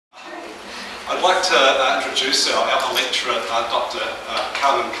I'd like to introduce our lecturer, Dr.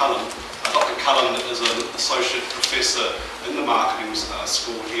 Carman Cullen. Dr. Cullen is an associate professor in the marketing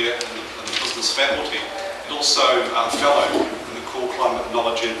school here in the business faculty, and also a fellow in the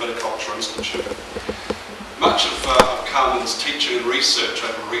Oenology and Viticulture Institute. Much of Carman's teaching and research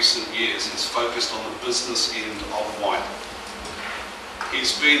over recent years has focused on the business end of wine.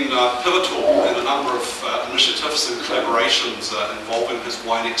 He's been pivotal in a number of initiatives and collaborations involving his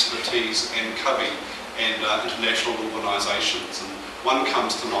wine expertise and CCOVI and international organisations. And one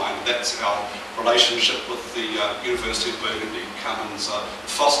comes to mind, that's our relationship with the University of Burgundy. Carman's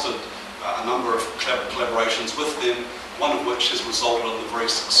fostered a number of collaborations with them, one of which has resulted in the very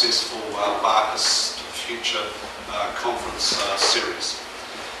successful Barcus Future conference series.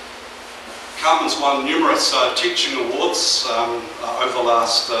 Carman's won numerous teaching awards over the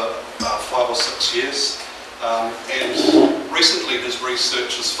last 5 or 6 years, and recently his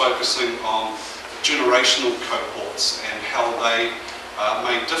research is focusing on generational cohorts and how they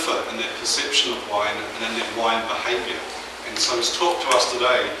may differ in their perception of wine and in their wine behaviour. And so his talk to us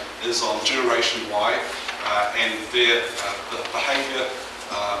today is on Generation Y and their behaviour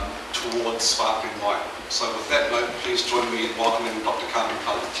towards sparkling wine. So with that note, please join me in welcoming Dr. Carman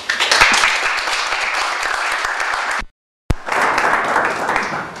Cullen.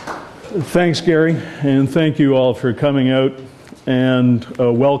 Thanks, Gary, and thank you all for coming out, and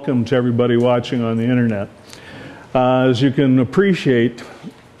welcome to everybody watching on the internet. As you can appreciate,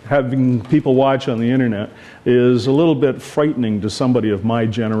 having people watch on the internet is a little bit frightening to somebody of my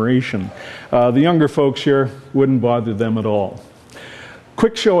generation. The younger folks here wouldn't bother them at all.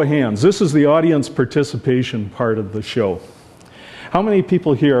 Quick show of hands. This is the audience participation part of the show. How many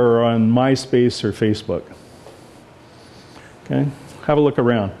people here are on MySpace or Facebook? Okay, have a look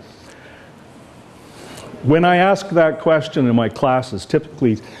around. When I ask that question in my classes,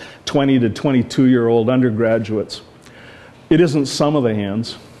 typically 20 to 22-year-old undergraduates, it isn't some of the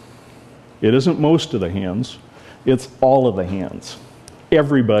hands, it isn't most of the hands, it's all of the hands.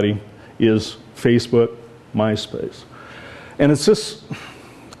 Everybody is Facebook, MySpace. And it's this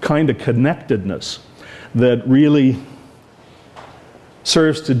kind of connectedness that really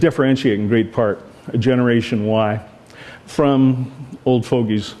serves to differentiate in great part a Generation Y from old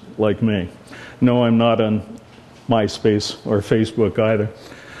fogies like me. No, I'm not on MySpace or Facebook either.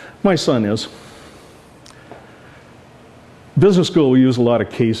 My son is. Business school, we use a lot of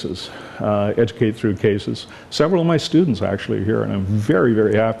cases, educate through cases. Several of my students actually are here, and I'm very,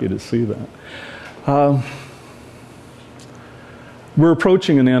 very happy to see that. We're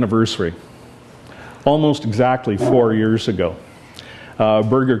approaching an anniversary. Almost exactly 4 years ago,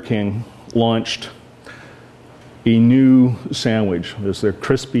 Burger King launched a new sandwich. It was their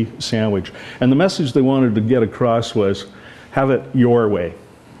crispy sandwich. And the message they wanted to get across was, have it your way.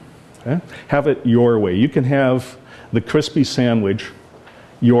 Okay? Have it your way. You can have the crispy sandwich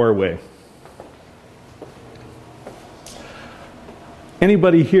your way.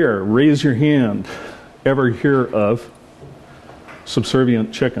 Anybody here, raise your hand, ever hear of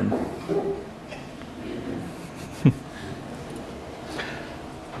subservient chicken?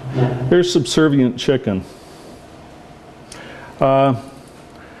 Here's subservient chicken.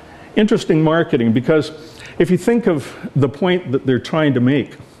 Interesting marketing, because if you think of the point that they're trying to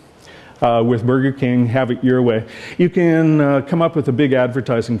make with Burger King, have it your way, you can come up with a big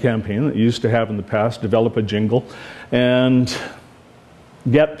advertising campaign that you used to have in the past, develop a jingle, and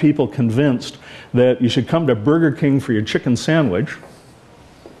get people convinced that you should come to Burger King for your chicken sandwich.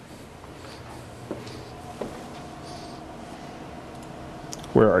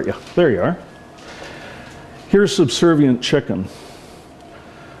 Where are you? There you are. Here's subservient chicken,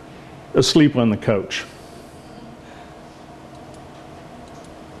 asleep on the couch.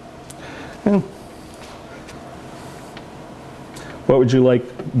 Yeah. What would you like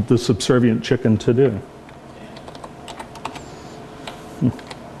the subservient chicken to do?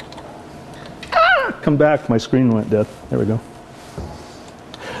 Come back, my screen went dead. There we go.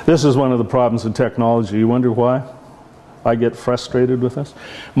 This is one of the problems with technology. You wonder why I get frustrated with this?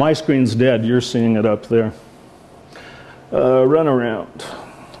 My screen's dead, you're seeing it up there. Run around.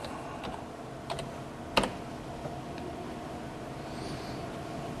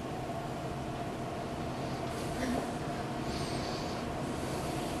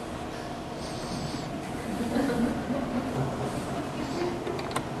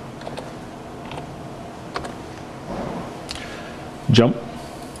 Jump.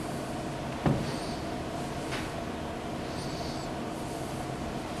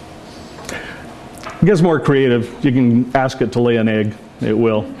 It gets more creative. You can ask it to lay an egg. It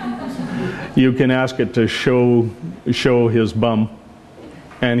will. You can ask it to show his bum.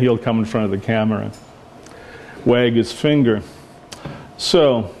 And he'll come in front of the camera, wag his finger.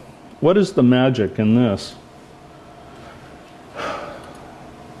 So, what is the magic in this?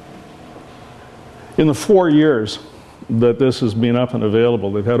 In the 4 years that this has been up and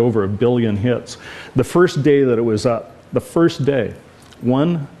available, they've had over 1 billion hits. The first day that it was up, the first day,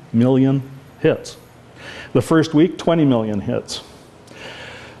 1 million hits. The first week, 20 million hits.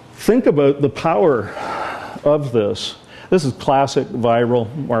 Think about the power of this. This is classic viral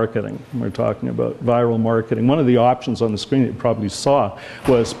marketing. We're talking about viral marketing. One of the options on the screen that you probably saw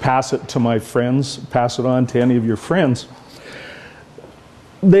was pass it to my friends, pass it on to any of your friends.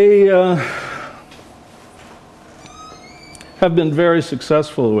 They have been very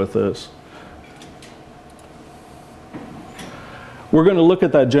successful with this. We're going to look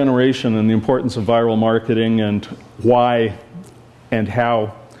at that generation and the importance of viral marketing and why and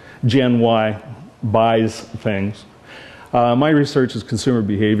how Gen Y buys things. My research is consumer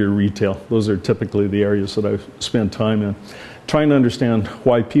behavior, retail. Those are typically the areas that I've spent time in. Trying to understand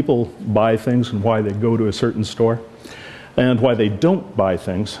why people buy things and why they go to a certain store, and why they don't buy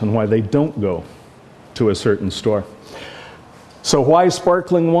things and why they don't go to a certain store. So why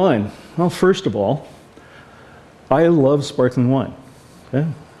sparkling wine? Well, first of all, I love sparkling wine. Okay?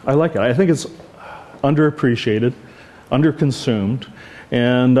 I like it. I think it's underappreciated, underconsumed,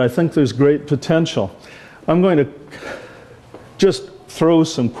 and I think there's great potential. I'm going to just throw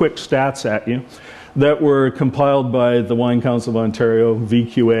some quick stats at you that were compiled by the Wine Council of Ontario,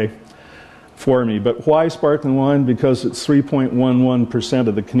 VQA, for me. But why sparkling wine? Because it's 3.11%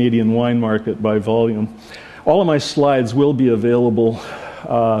 of the Canadian wine market by volume. All of my slides will be available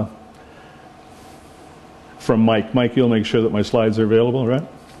from Mike. Mike, you'll make sure that my slides are available, right?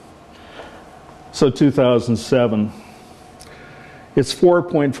 So 2007, it's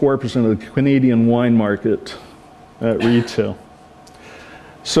 4.4% of the Canadian wine market at retail.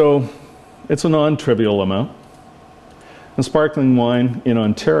 So it's a non-trivial amount. And sparkling wine in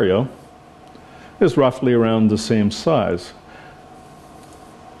Ontario is roughly around the same size.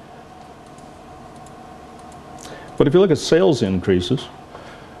 But if you look at sales increases,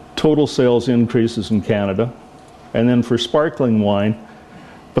 total sales increases in Canada, and then for sparkling wine,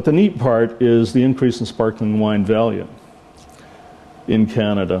 but the neat part is the increase in sparkling wine value in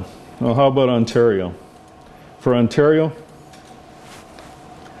Canada. Well, how about Ontario? For Ontario,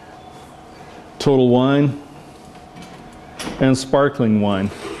 total wine and sparkling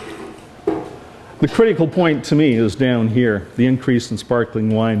wine. The critical point to me is down here, the increase in sparkling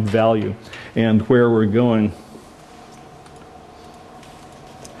wine value and where we're going.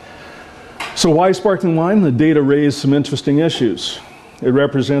 So why sparkling wine? The data raised some interesting issues. It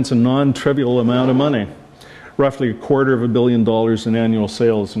represents a non-trivial amount of money, roughly $250 million in annual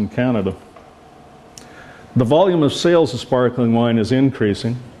sales in Canada. The volume of sales of sparkling wine is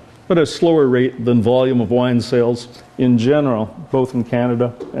increasing, but at a slower rate than volume of wine sales in general, both in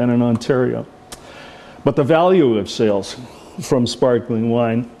Canada and in Ontario. But the value of sales from sparkling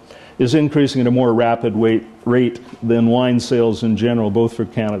wine is increasing at a more rapid rate than wine sales in general, both for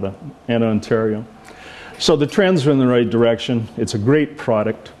Canada and Ontario. So the trends are in the right direction. It's a great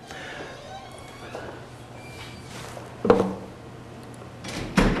product.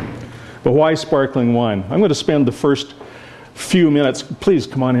 But why sparkling wine? I'm going to spend the first few minutes. Please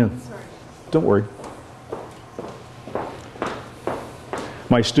come on in. Sorry. Don't worry.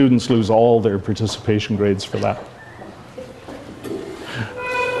 My students lose all their participation grades for that.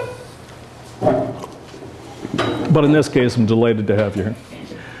 But in this case, I'm delighted to have you here.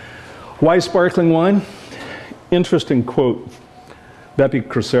 Why sparkling wine? Interesting quote. Bepi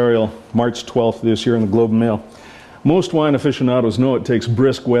Cresarial, March 12th this year in the Globe and Mail. Most wine aficionados know it takes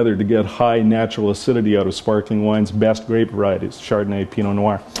brisk weather to get high natural acidity out of sparkling wine's best grape varieties, Chardonnay, Pinot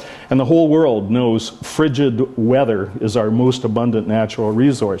Noir. And the whole world knows frigid weather is our most abundant natural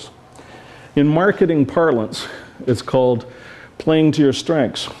resource. In marketing parlance, it's called playing to your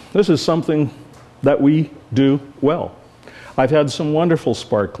strengths. This is something that we do well. I've had some wonderful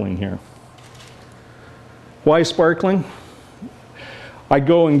sparkling here. Why sparkling? I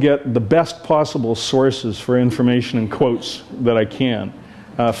go and get the best possible sources for information and quotes that I can.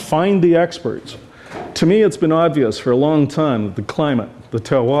 Find the experts. To me, it's been obvious for a long time that the climate, the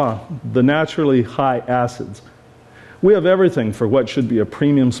terroir, the naturally high acids, we have everything for what should be a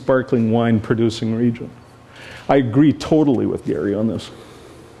premium sparkling wine producing region. I agree totally with Gary on this.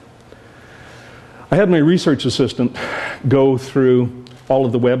 I had my research assistant go through all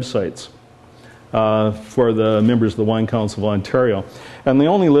of the websites for the members of the Wine Council of Ontario. And they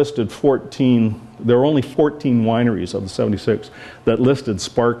only listed 14, there were only 14 wineries of the 76 that listed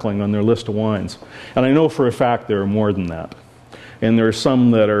sparkling on their list of wines. And I know for a fact there are more than that. and there are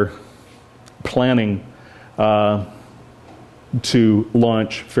some that are planning to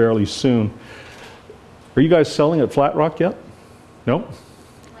launch fairly soon. Are you guys selling at Flat Rock yet? No?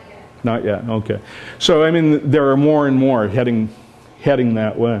 Not yet, okay. So, I mean, there are more and more heading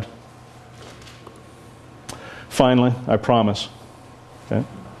that way. Finally, I promise. Okay.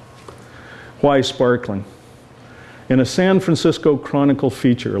 Why sparkling? In a San Francisco Chronicle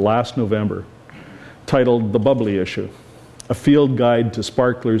feature last November, titled The Bubbly Issue, a field guide to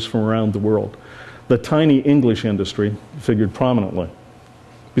sparklers from around the world, the tiny English industry figured prominently,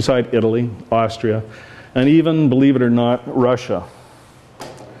 beside Italy, Austria, and even, believe it or not, Russia.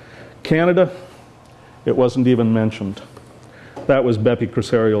 Canada, it wasn't even mentioned. That was Beppe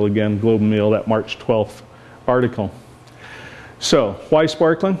Crusario again, Globe and Mail, that March 12th article. So, why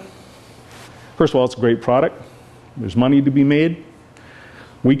sparkling? First of all, it's a great product. There's money to be made.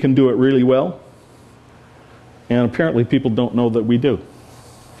 We can do it really well. And apparently people don't know that we do.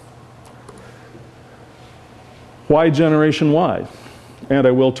 Why Generation Y? And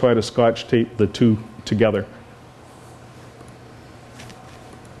I will try to scotch tape the two together.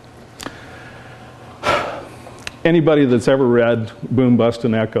 Anybody that's ever read Boom, Bust,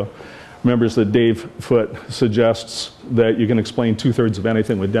 and Echo remembers that Dave Foote suggests that you can explain 2/3 of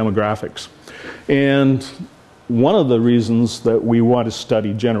anything with demographics. And one of the reasons that we want to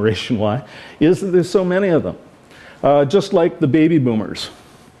study Generation Y is that there's so many of them. Just like the baby boomers,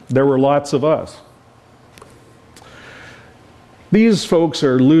 there were lots of us. These folks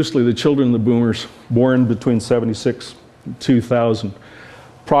are loosely the children of the boomers, born between 76 and 2000,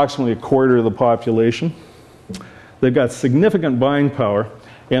 approximately a quarter of the population. They've got significant buying power,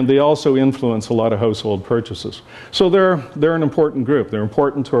 and they also influence a lot of household purchases. So they're an important group. They're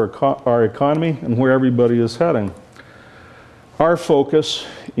important to our economy and where everybody is heading. Our focus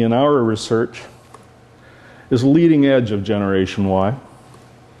in our research is leading edge of Generation Y,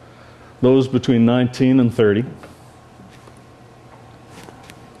 those between 19 and 30.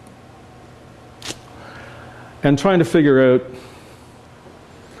 And trying to figure out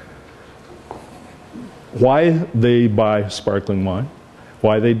why they buy sparkling wine,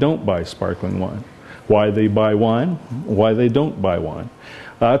 why they don't buy sparkling wine, why they buy wine, why they don't buy wine.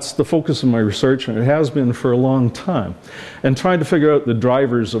 That's the focus of my research, and it has been for a long time. And trying to figure out the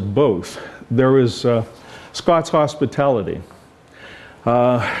drivers of both. There was Scott's Hospitality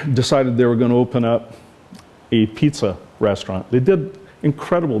decided they were going to open up a pizza restaurant. They did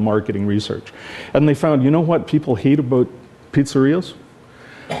incredible marketing research. And they found, you know what people hate about pizzerias?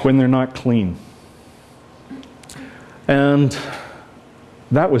 When they're not clean. And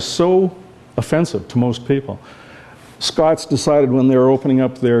that was so offensive to most people. Scott's decided when they were opening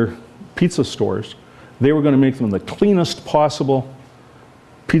up their pizza stores, they were going to make them the cleanest possible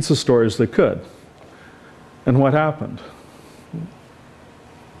pizza stores they could. And what happened?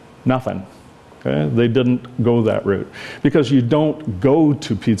 Nothing. Okay? They didn't go that route. Because you don't go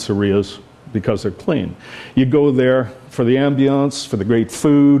to pizzerias because they're clean. You go there for the ambiance, for the great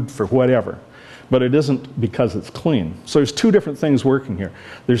food, for whatever. But it isn't because it's clean. So there's two different things working here.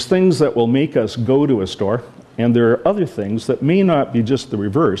 There's things that will make us go to a store, and there are other things that may not be just the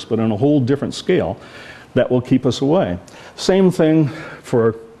reverse, but on a whole different scale, that will keep us away. Same thing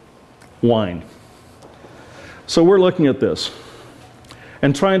for wine. So we're looking at this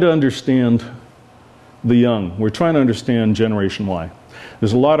and trying to understand the young. We're trying to understand Generation Y.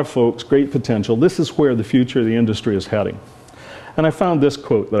 There's a lot of folks, great potential. This is where the future of the industry is heading. And I found this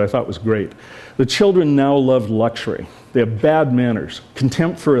quote that I thought was great. The children now love luxury. They have bad manners,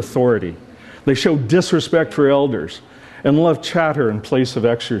 contempt for authority. They show disrespect for elders and love chatter in place of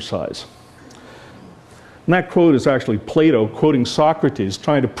exercise. And that quote is actually Plato quoting Socrates,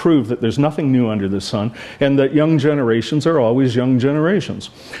 trying to prove that there's nothing new under the sun and that young generations are always young generations.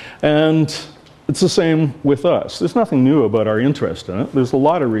 And it's the same with us. There's nothing new about our interest in it. There's a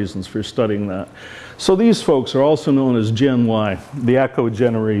lot of reasons for studying that. So these folks are also known as Gen Y, the Echo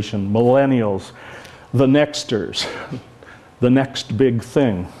generation, millennials, the nexters, the next big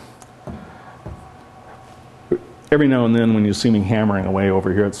thing. Every now and then when you see me hammering away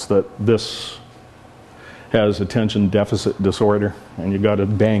over here, it's that this has attention deficit disorder, and you got to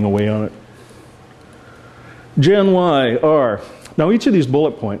bang away on it. Gen Y are, now each of these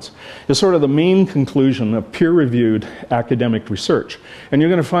bullet points is sort of the main conclusion of peer-reviewed academic research, and you're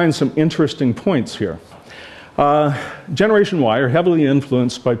going to find some interesting points here. Generation Y are heavily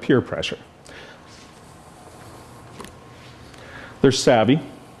influenced by peer pressure. They're savvy,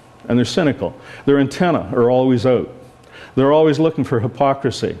 and they're cynical. Their antennae are always out. They're always looking for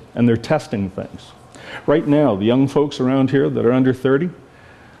hypocrisy, and they're testing things. Right now, the young folks around here that are under 30,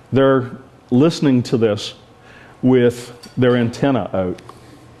 they're listening to this with their antenna out.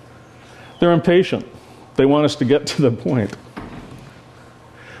 They're impatient. They want us to get to the point.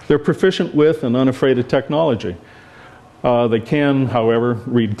 They're proficient with and unafraid of technology. They can, however,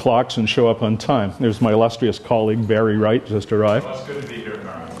 read clocks and show up on time. There's my illustrious colleague, Barry Wright, just arrived. Well, it's good to be here,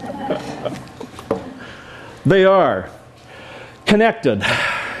 Carman. They are connected,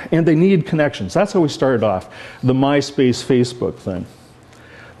 and they need connections. That's how we started off, the MySpace Facebook thing.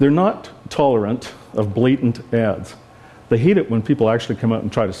 They're not tolerant of blatant ads. They hate it when people actually come out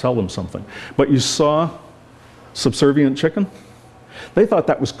and try to sell them something. But you saw Subservient Chicken? They thought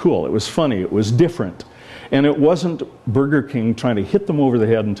that was cool. It was funny. It was different. And it wasn't Burger King trying to hit them over the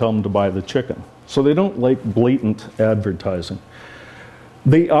head and tell them to buy the chicken. So they don't like blatant advertising.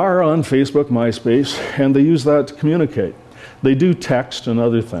 They are on Facebook, MySpace, and they use that to communicate. They do text and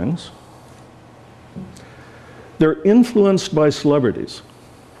other things. They're influenced by celebrities.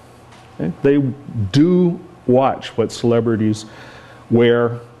 Okay? They do watch what celebrities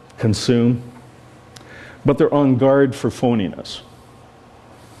wear, consume, but they're on guard for phoniness.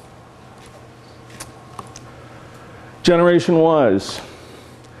 Generation Y's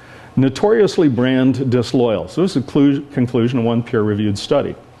notoriously brand disloyal. So this is the conclusion of one peer-reviewed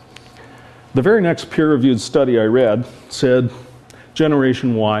study. The very next peer-reviewed study I read said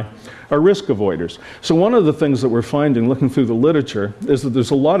Generation Y are risk avoiders. So one of the things that we're finding looking through the literature is that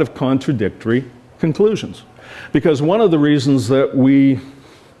there's a lot of contradictory conclusions. Because one of the reasons that we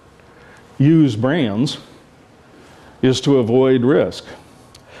use brands is to avoid risk.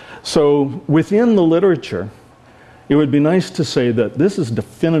 So within the literature, it would be nice to say that this is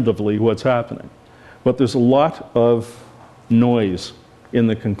definitively what's happening, but there's a lot of noise in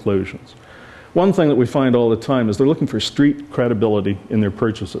the conclusions. One thing that we find all the time is they're looking for street credibility in their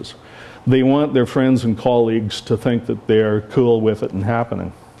purchases. They want their friends and colleagues to think that they're cool with it and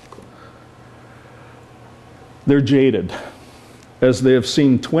happening. They're jaded, as they have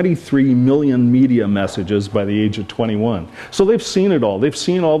seen 23 million media messages by the age of 21. So they've seen it all. They've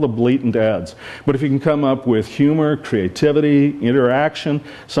seen all the blatant ads. But if you can come up with humor, creativity, interaction,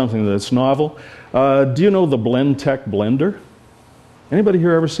 something that's novel. Do you know the BlendTech blender? Anybody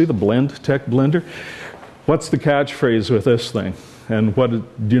here ever see the BlendTech blender? What's the catchphrase with this thing? And do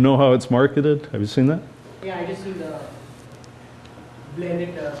you know how it's marketed? Have you seen that? Yeah, I just seen the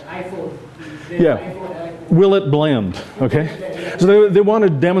blended iPhone. Yeah. Will it blend? Okay. So they want to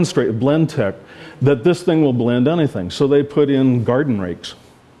demonstrate, BlendTech, that this thing will blend anything. So they put in garden rakes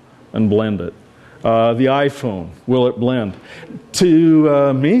and blend it. The iPhone, will it blend?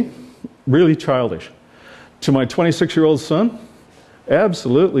 To me, really childish. To my 26-year-old son,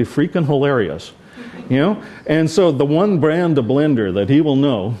 absolutely freaking hilarious. You know? And so the one brand of blender that he will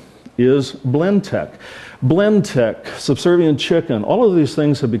know is BlendTech. BlendTech, Subservient Chicken, all of these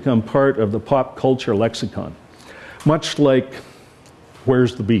things have become part of the pop culture lexicon. Much like,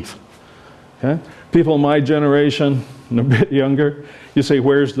 where's the beef? Okay? People my generation and a bit younger, you say,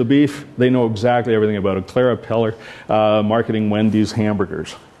 where's the beef? They know exactly everything about it. Clara Peller, marketing Wendy's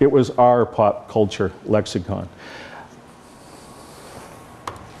hamburgers. It was our pop culture lexicon.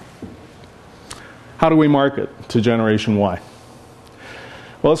 How do we market to Generation Y?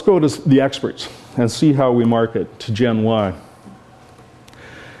 Well, let's go to the experts and see how we market to Gen Y.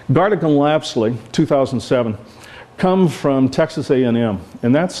 Garlick and Lapsley, 2007, come from Texas A&M,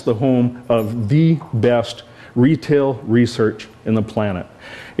 and that's the home of the best retail research in the planet.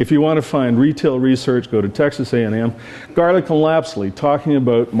 If you want to find retail research, go to Texas A&M. Garlick and Lapsley, talking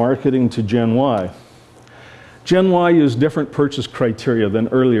about marketing to Gen Y. Gen Y use different purchase criteria than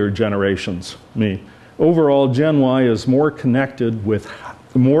earlier generations, me. Overall, Gen Y is more concerned with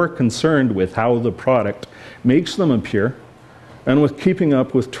how the product makes them appear and with keeping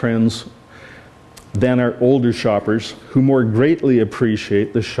up with trends than our older shoppers who more greatly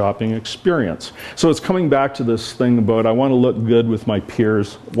appreciate the shopping experience. So it's coming back to this thing about I want to look good with my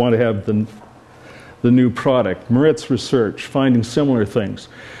peers, want to have the new product. Marit's research, finding similar things.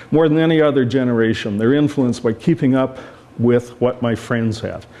 More than any other generation, they're influenced by keeping up with what my friends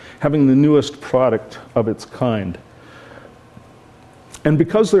have, having the newest product of its kind. And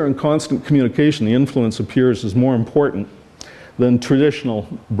because they're in constant communication, the influence appears as more important than traditional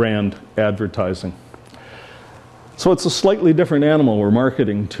brand advertising. So it's a slightly different animal we're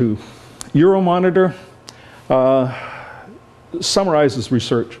marketing to. Euromonitor summarizes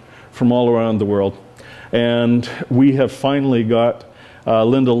research from all around the world. And we have finally got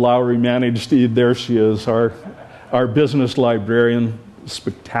Linda Lowry managed. There she is, our business librarian,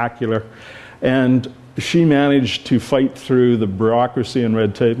 spectacular. And she managed to fight through the bureaucracy and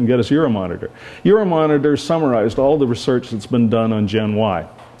red tape and get us Euromonitor. Euromonitor summarized all the research that's been done on Gen Y.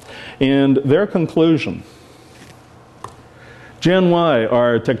 And their conclusion Gen Y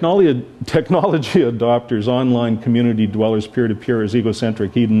are technology adopters, online community dwellers, peer-to-peers,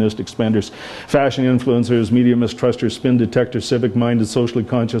 egocentric, hedonistic spenders, fashion influencers, media mistrusters, spin detectors, civic-minded, socially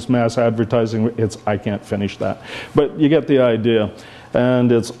conscious, mass advertising. I can't finish that. But you get the idea.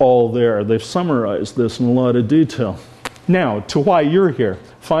 And it's all there. They've summarized this in a lot of detail. Now, to why you're here,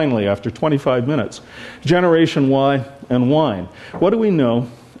 finally, after 25 minutes. Generation Y and wine. What do we know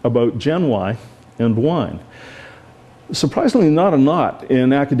about Gen Y and wine? Surprisingly, not a lot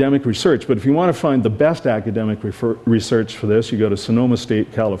in academic research, but if you want to find the best academic research for this, you go to Sonoma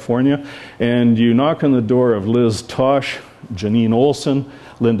State, California, and you knock on the door of Liz Tosh, Janine Olson,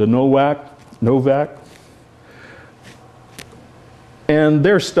 Linda Novak, and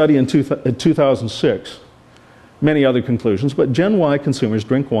their study in 2006, many other conclusions, but Gen Y consumers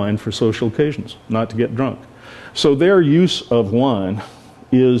drink wine for social occasions, not to get drunk. So their use of wine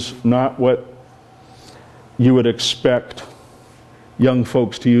is not what you would expect young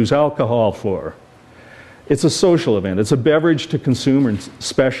folks to use alcohol for. It's a social event. It's a beverage to consume in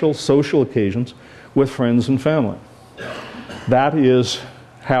special social occasions with friends and family. That is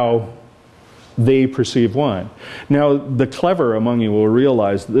how they perceive wine. Now, the clever among you will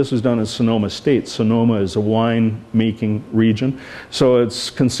realize that this is done in Sonoma State. Sonoma is a wine-making region, so it's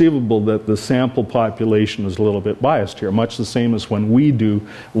conceivable that the sample population is a little bit biased here, much the same as when we do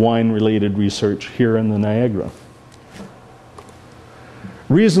wine-related research here in the Niagara.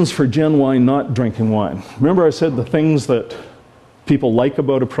 Reasons for Gen Y not drinking wine. Remember I said the things that people like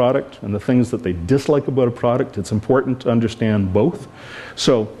about a product and the things that they dislike about a product? It's important to understand both.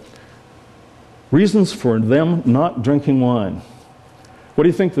 So, reasons for them not drinking wine. What do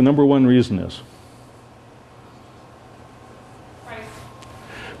you think the number one reason is?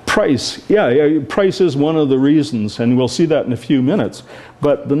 Price. Yeah, price is one of the reasons, and we'll see that in a few minutes.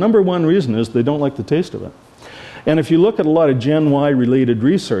 But the number one reason is they don't like the taste of it. And if you look at a lot of Gen Y related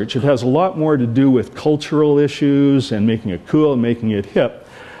research, it has a lot more to do with cultural issues and making it cool and making it hip.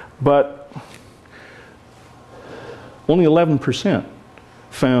 But only 11%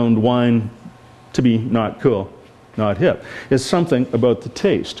 found wine to be not cool, not hip. It's something about the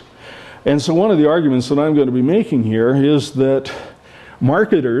taste. And so one of the arguments that I'm going to be making here is that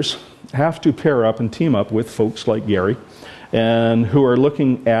marketers have to pair up and team up with folks like Gary and who are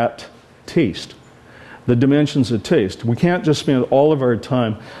looking at taste, the dimensions of taste. We can't just spend all of our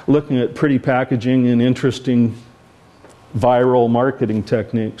time looking at pretty packaging and interesting viral marketing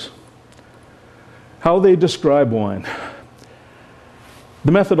techniques. How they describe wine.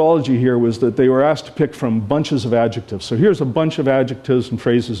 The methodology here was that they were asked to pick from bunches of adjectives. So here's a bunch of adjectives and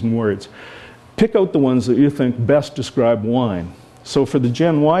phrases and words. Pick out the ones that you think best describe wine. So for the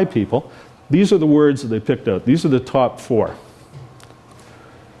Gen Y people, these are the words that they picked out. These are the top 4.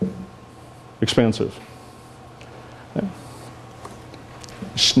 Expensive. Okay.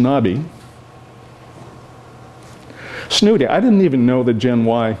 Snobby. Snooty. I didn't even know that Gen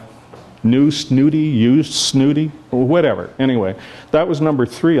Y knew snooty, used snooty, or whatever. Anyway, that was number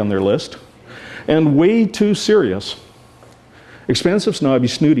 3 on their list. And way too serious. Expensive, snobby,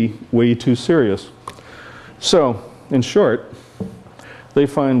 snooty, way too serious. So, in short, they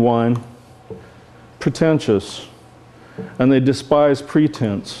find wine pretentious, and they despise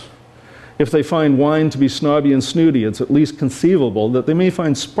pretense. If they find wine to be snobby and snooty, it's at least conceivable that they may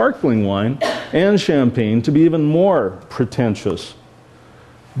find sparkling wine and champagne to be even more pretentious.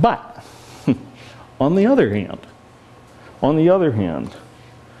 But on the other hand,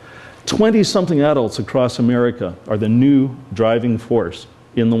 20-something adults across America are the new driving force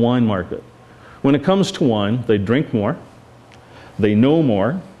in the wine market. When it comes to wine, they drink more, they know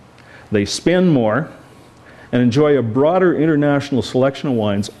more, they spend more, and enjoy a broader international selection of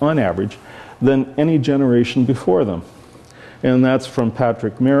wines on average than any generation before them. And that's from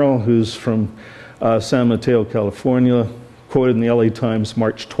Patrick Merrill, who's from San Mateo, California, quoted in the LA Times,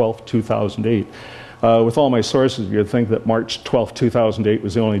 March 12, 2008. With all my sources, you'd think that March 12, 2008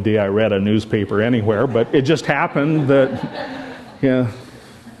 was the only day I read a newspaper anywhere, but it just happened that, yeah.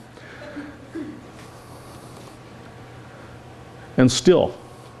 And still,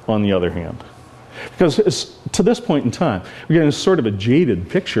 on the other hand, because to this point in time, we're getting sort of a jaded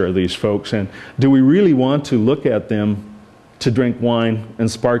picture of these folks, and do we really want to look at them to drink wine and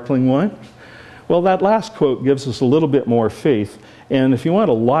sparkling wine? Well, that last quote gives us a little bit more faith, and if you want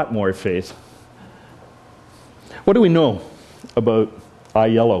a lot more faith, what do we know about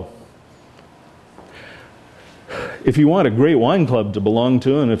iYellow? If you want a great wine club to belong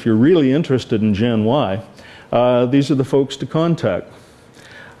to, and if you're really interested in Gen Y, these are the folks to contact.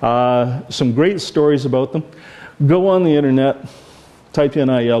 Some great stories about them. Go on the internet, type in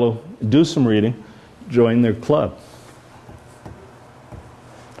iYellow, do some reading, join their club.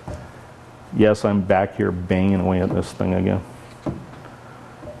 Yes, I'm back here banging away at this thing again.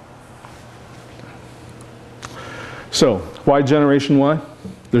 So, why Generation Y?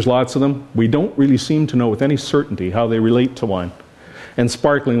 There's lots of them. We don't really seem to know with any certainty how they relate to wine, and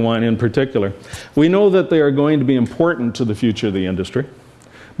sparkling wine in particular. We know that they are going to be important to the future of the industry,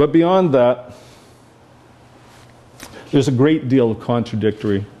 but beyond that, there's a great deal of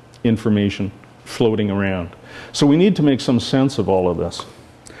contradictory information floating around. So we need to make some sense of all of this.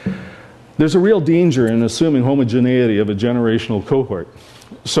 There's a real danger in assuming homogeneity of a generational cohort.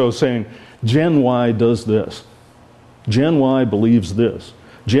 So saying, Gen Y does this. Gen Y believes this.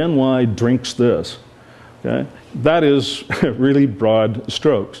 Gen Y drinks this. Okay? That is really broad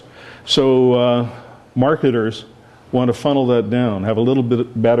strokes. So marketers want to funnel that down, have a little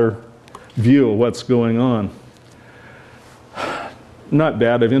bit better view of what's going on. Not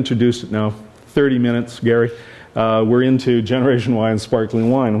bad. I've introduced it now. 30 minutes, Gary. We're into Generation Y and sparkling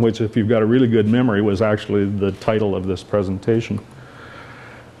wine, which, if you've got a really good memory, was actually the title of this presentation.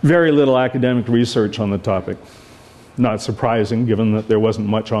 Very little academic research on the topic. Not surprising, given that there wasn't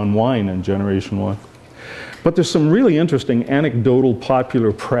much on wine in Generation Y. But there's some really interesting anecdotal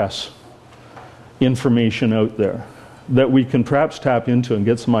popular press information out there that we can perhaps tap into and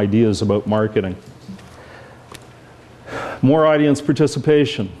get some ideas about marketing. More audience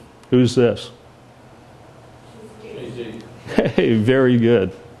participation. Who's this? Jay-Z. Hey, very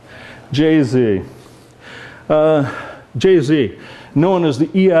good. Jay-Z. Jay-Z, known as the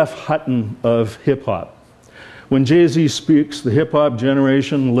E.F. Hutton of hip-hop. When Jay-Z speaks, the hip-hop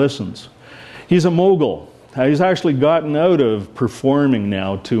generation listens. He's a mogul. He's actually gotten out of performing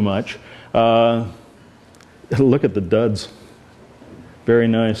now too much. Look at the duds. Very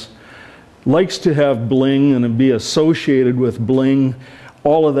nice. Likes to have bling and be associated with bling,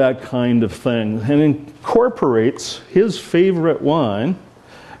 all of that kind of thing, and incorporates his favorite wine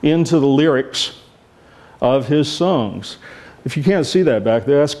into the lyrics of his songs. If you can't see that back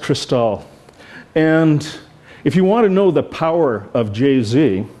there, that's Cristal. And if you want to know the power of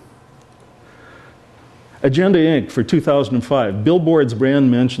Jay-Z, Agenda Inc. for 2005, Billboard's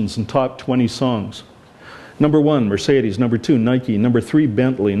brand mentions in top 20 songs. Number 1, Mercedes. Number 2, Nike. Number 3,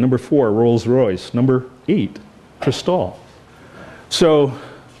 Bentley. Number 4, Rolls-Royce. Number 8, Cristal. So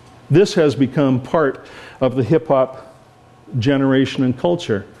this has become part of the hip-hop generation and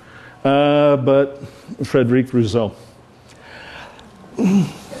culture. But Frédéric Rousseau.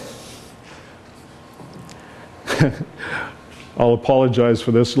 I'll apologize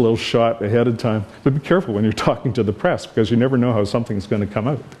for this little shot ahead of time. But be careful when you're talking to the press, because you never know how something's going to come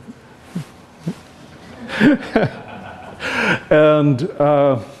out. And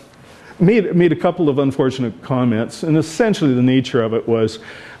made a couple of unfortunate comments, and essentially the nature of it was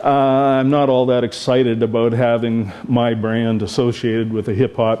I'm not all that excited about having my brand associated with a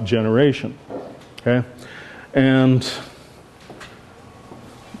hip-hop generation. Okay? And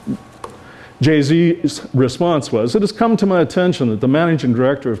Jay-Z's response was, "It has come to my attention that the managing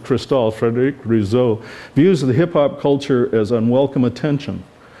director of Cristal, Frédéric Rousseau, views the hip-hop culture as unwelcome attention.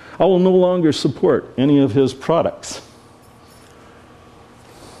 I will no longer support any of his products."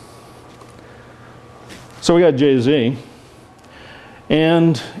 So we got Jay-Z,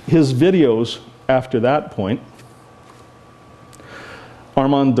 and his videos after that point,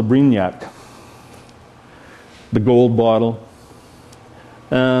 Armand de Brignac, the gold bottle,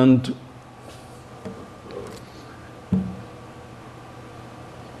 and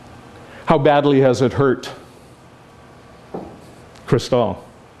how badly has it hurt Cristal?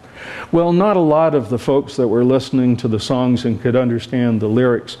 Well, not a lot of the folks that were listening to the songs and could understand the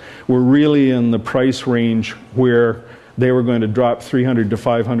lyrics were really in the price range where they were going to drop $300 to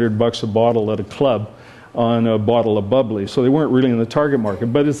 $500 a bottle at a club on a bottle of bubbly. So they weren't really in the target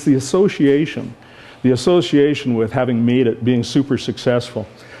market. But it's the association with having made it, being super successful.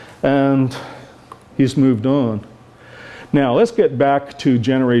 And he's moved on. Now, let's get back to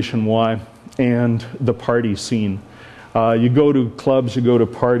Generation Y and the party scene. You go to clubs, you go to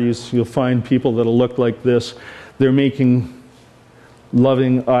parties, you'll find people that'll look like this. They're making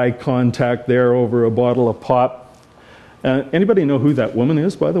loving eye contact there over a bottle of pop. Anybody know who that woman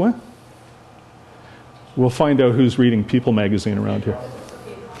is, by the way? We'll find out who's reading People magazine around here.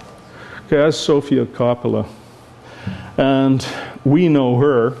 Okay, that's Sofia Coppola. And we know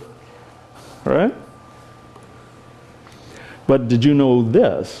her, right? But did you know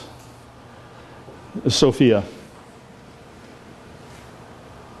this? Sophia.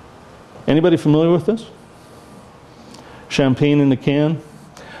 Anybody familiar with this? Champagne in a can.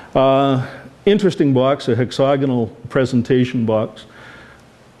 Interesting box, a hexagonal presentation box.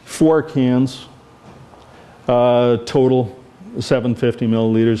 4 cans, total 750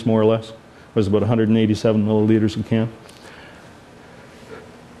 milliliters, more or less. was about 187 milliliters a can.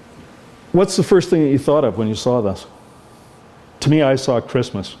 What's the first thing that you thought of when you saw this? To me, I saw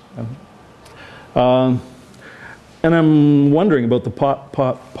Christmas. And I'm wondering about the pop,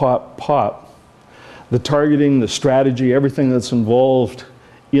 the targeting, the strategy, everything that's involved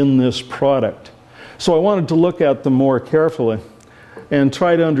in this product. So I wanted to look at them more carefully and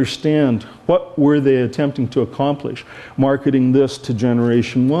try to understand what were they attempting to accomplish, marketing this to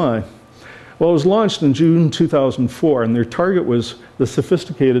Generation Y. Well, it was launched in June 2004, and their target was the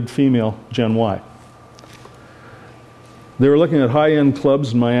sophisticated female Gen Y. They were looking at high-end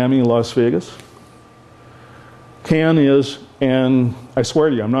clubs in Miami and Las Vegas. Can is, and I swear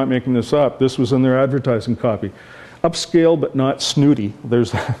to you, I'm not making this up, this was in their advertising copy, upscale but not snooty.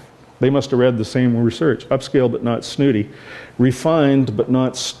 They must have read the same research. Upscale but not snooty. Refined but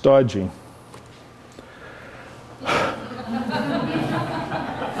not stodgy.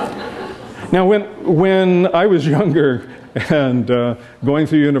 Now, when I was younger and going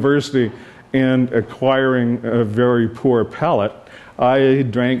through university and acquiring a very poor palate, I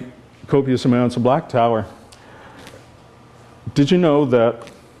drank copious amounts of Black Tower. Did you know that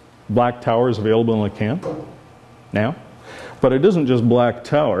Black Tower is available in a can now? But it isn't just Black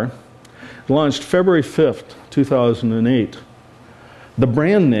Tower. It launched February 5th, 2008. The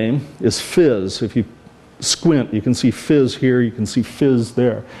brand name is Fizz. If you squint, you can see Fizz here, you can see Fizz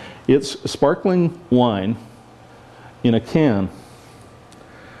there. It's sparkling wine in a can,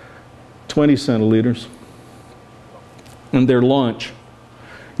 20 centiliters. And their launch,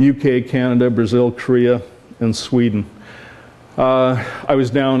 UK, Canada, Brazil, Korea, and Sweden. I was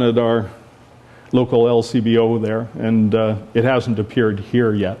down at our local LCBO there, and it hasn't appeared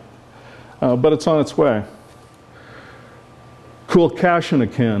here yet. But it's on its way. Cool cash in a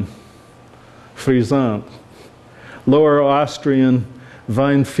can, Friesant. Lower Austrian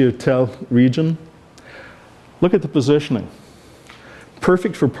Weinviertel region. Look at the positioning.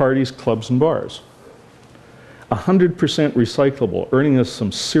 Perfect for parties, clubs, and bars. 100% recyclable, earning us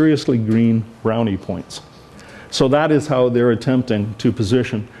some seriously green brownie points. So that is how they're attempting to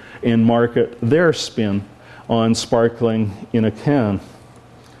position and market their spin on sparkling in a can.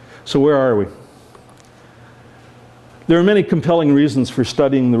 So where are we? There are many compelling reasons for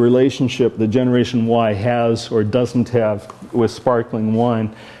studying the relationship that Generation Y has or doesn't have with sparkling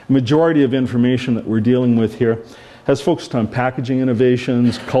wine. The majority of information that we're dealing with here has focused on packaging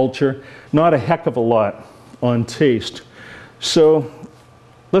innovations, culture, not a heck of a lot on taste. So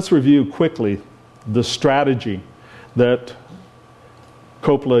let's review quickly the strategy that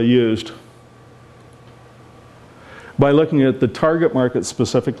Coppola used by looking at the target market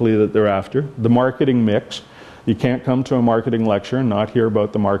specifically that they're after, the marketing mix. You can't come to a marketing lecture and not hear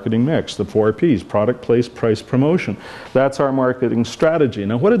about the marketing mix, the 4 Ps, product, place, price, promotion. That's our marketing strategy.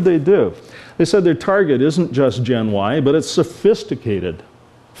 Now, what did they do? They said their target isn't just Gen Y, but it's sophisticated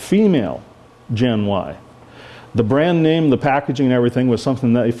female Gen Y. The brand name, the packaging, and everything was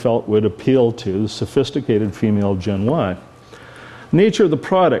something that they felt would appeal to sophisticated female Gen Y. Nature of the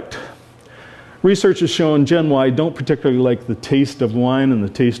product. Research has shown Gen Y don't particularly like the taste of wine and the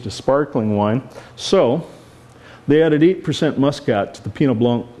taste of sparkling wine, so they added 8% muscat to the Pinot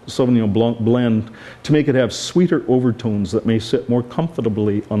Blanc Sauvignon Blanc blend to make it have sweeter overtones that may sit more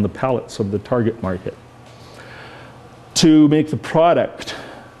comfortably on the palates of the target market. To make the product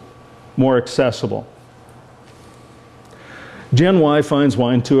more accessible. Gen Y finds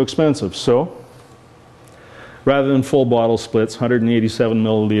wine too expensive, so rather than full bottle splits, 187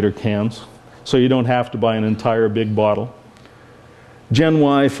 milliliter cans, so you don't have to buy an entire big bottle. Gen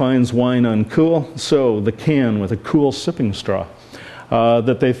Y finds wine uncool, so the can with a cool sipping straw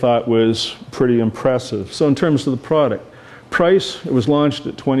that they thought was pretty impressive. So in terms of the product, price, it was launched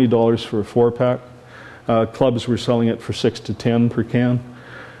at $20 for a 4-pack. Clubs were selling it for $6 to $10 per can.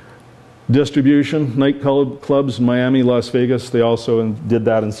 Distribution, night clubs in Miami, Las Vegas, they also did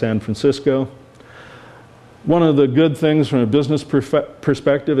that in San Francisco. One of the good things from a business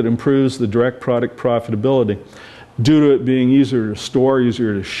perspective, it improves the direct product profitability. Due to it being easier to store,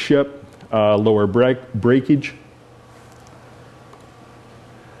 easier to ship, lower breakage.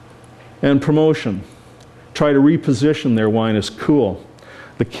 And promotion. Try to reposition their wine as cool.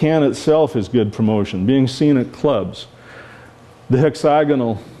 The can itself is good promotion, being seen at clubs. The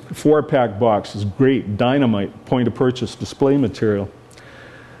hexagonal 4-pack box is great, dynamite, point-of-purchase display material.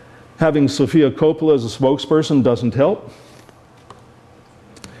 Having Sofia Coppola as a spokesperson doesn't help.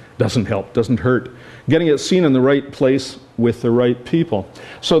 Doesn't hurt. Getting it seen in the right place with the right people.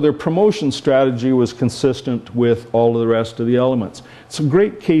 So their promotion strategy was consistent with all of the rest of the elements. It's a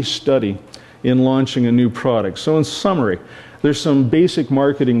great case study in launching a new product. So in summary, There's some basic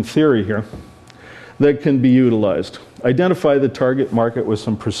marketing theory here that can be utilized. Identify the target market with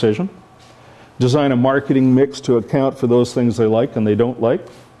some precision. Design a marketing mix to account for those things they like and they don't like.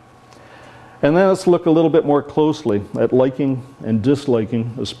 And then let's look a little bit more closely at liking and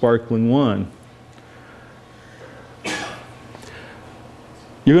disliking a sparkling wine.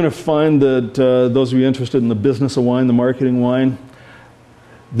 You're going to find that those of you interested in the business of wine, the marketing of wine,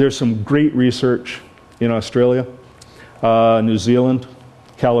 there's some great research in Australia, New Zealand,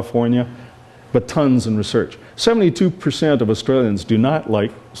 California, but tons in research. 72% of Australians do not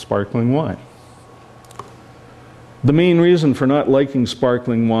like sparkling wine. The main reason for not liking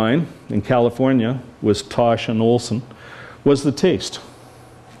sparkling wine in California was Tosh and Olson, was the taste.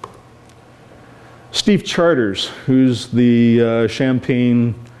 Steve Charters, who's the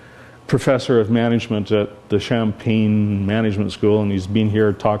Champagne professor of management at the Champagne Management School, and he's been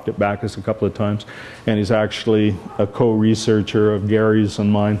here, talked at Bacchus a couple of times, and he's actually a co-researcher of Gary's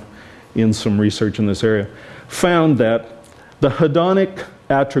and mine in some research in this area, found that the hedonic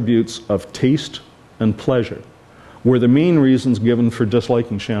attributes of taste and pleasure were the main reasons given for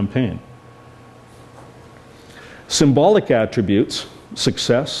disliking champagne. Symbolic attributes,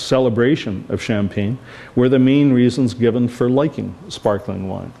 success, celebration of champagne, were the main reasons given for liking sparkling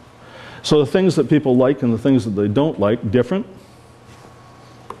wine. So the things that people like and the things that they don't like, different.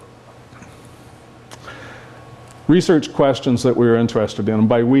 Research questions that we were interested in, and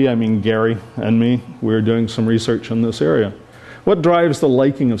by we I mean Gary and me, we were doing some research in this area. What drives the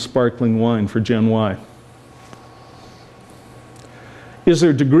liking of sparkling wine for Gen Y? Is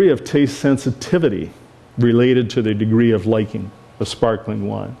there a degree of taste sensitivity related to the degree of liking of sparkling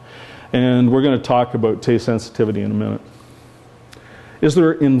wine? And we're going to talk about taste sensitivity in a minute. Is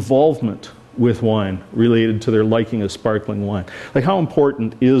there involvement with wine related to their liking of sparkling wine? Like, how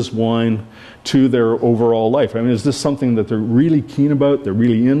important is wine to their overall life? I mean, is this something that they're really keen about, they're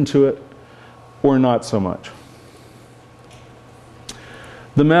really into it, or not so much?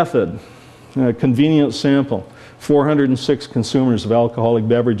 The method, a convenient sample, 406 consumers of alcoholic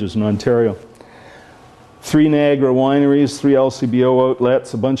beverages in Ontario. 3 Niagara wineries, 3 LCBO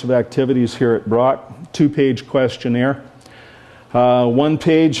outlets, a bunch of activities here at Brock, 2-page questionnaire. 1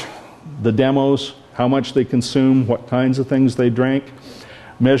 page, the demos, how much they consume, what kinds of things they drank,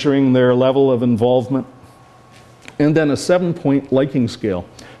 measuring their level of involvement, and then a 7-point liking scale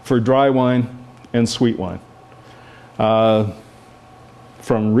for dry wine and sweet wine.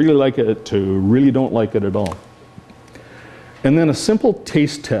 From really like it to really don't like it at all. And then a simple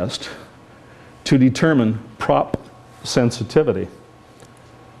taste test to determine prop sensitivity.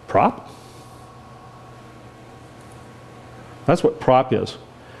 Prop? That's what prop is.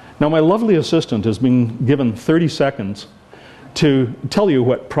 Now, my lovely assistant has been given 30 seconds to tell you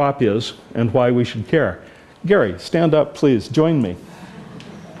what prop is and why we should care. Gary, stand up, please. Join me.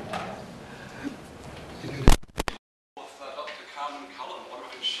 With Dr. Carman Cullen, one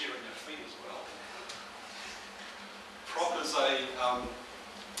of whom sharing your fee as well. Prop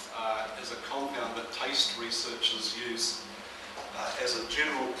is a compound that taste researchers use as a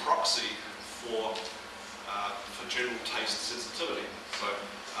general proxy for general taste sensitivity. So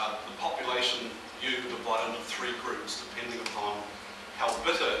the population you divide into 3 groups depending upon how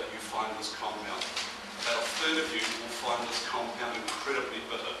bitter you find this compound. About a third of you will find this compound incredibly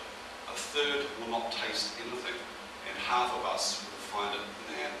bitter. A third will not taste anything, and half of us will find it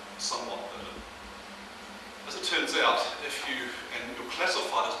somewhat bitter. As it turns out, and you're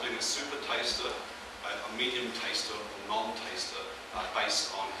classified as being a super taster, a medium taster, or non-taster,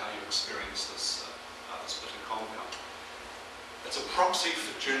 based on how you experience this bitter compound. It's a proxy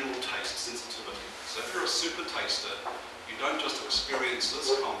for general taste sensitivity. So if you're a super taster, you don't just experience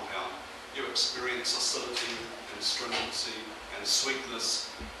this compound, you experience acidity and stringency and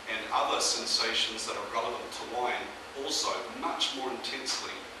sweetness and other sensations that are relevant to wine also much more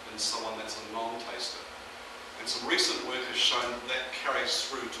intensely than someone that's a non-taster. And some recent work has shown that carries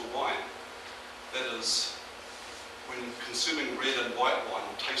through to wine. That is, when consuming red and white wine,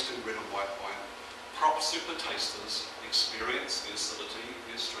 or tasting red and white wine, prop super tasters experience the acidity,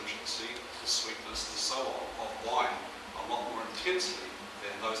 the astringency, the sweetness, and so on of wine a lot more intensely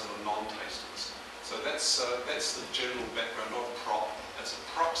than those that are non-tasters. So that's the general background of prop. It's a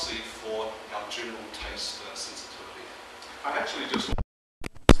proxy for our general taste sensitivity. I actually just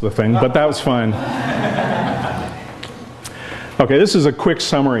the thing, but that was fine. Okay, this is a quick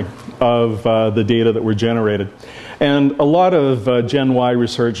summary of the data that were generated. And a lot of Gen Y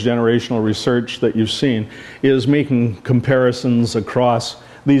research, generational research that you've seen, is making comparisons across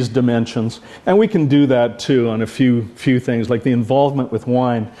these dimensions. And we can do that too on a few things, like the involvement with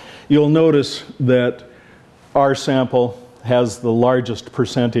wine. You'll notice that our sample has the largest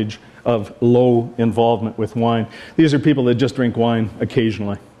percentage of low involvement with wine. These are people that just drink wine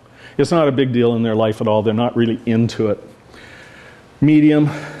occasionally. It's not a big deal in their life at all. They're not really into it. Medium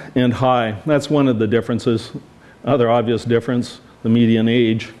and high. That's one of the differences. Other obvious difference, the median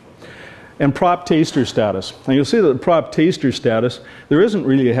age. And prop taster status. And you'll see that the prop taster status, there isn't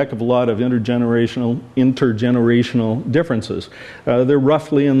really a heck of a lot of intergenerational differences. They're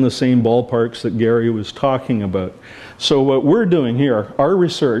roughly in the same ballparks that Gary was talking about. So what we're doing here, our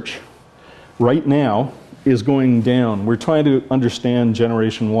research right now is going down. We're trying to understand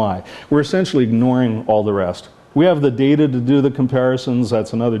Generation Y. We're essentially ignoring all the rest. We have the data to do the comparisons.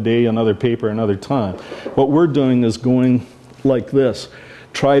 That's another day, another paper, another time. What we're doing is going like this.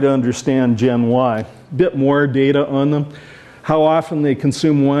 Try to understand Gen Y. Bit more data on them. How often they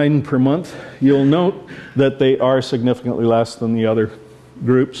consume wine per month. You'll note that they are significantly less than the other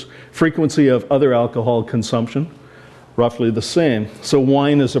groups. Frequency of other alcohol consumption, roughly the same. So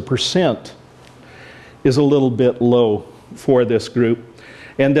wine as a percent is a little bit low for this group.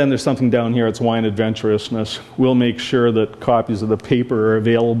 And then there's something down here, it's wine adventurousness. We'll make sure that copies of the paper are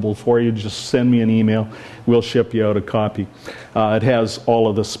available for you. Just send me an email. We'll ship you out a copy. It has all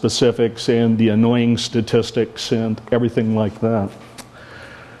of the specifics and the annoying statistics and everything like that.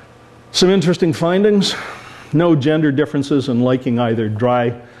 Some interesting findings. No gender differences in liking either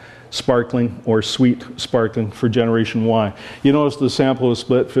dry sparkling or sweet sparkling for Generation Y. You notice the sample was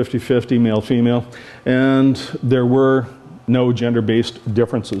split 50-50 male-female, and there were no gender-based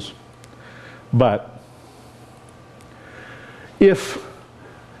differences. But if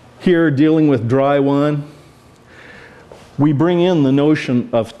here dealing with dry wine, we bring in the notion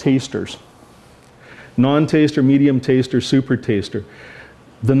of tasters. Non-taster, medium taster, super taster.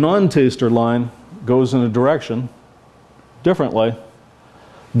 The non-taster line goes in a direction differently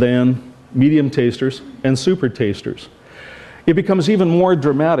than medium tasters and super tasters. It becomes even more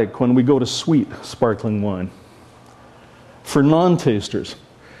dramatic when we go to sweet sparkling wine. For non-tasters,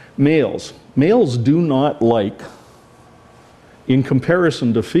 males do not like, in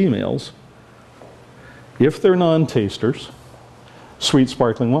comparison to females, if they're non-tasters, sweet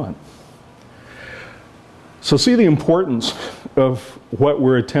sparkling wine. So see the importance of what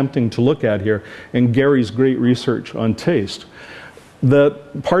we're attempting to look at here and Gary's great research on taste.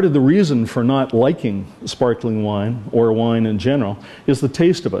 That part of the reason for not liking sparkling wine or wine in general is the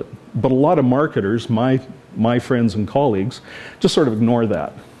taste of it. But a lot of marketers, my friends and colleagues, just sort of ignore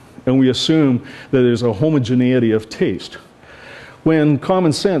that. And we assume that there's a homogeneity of taste. When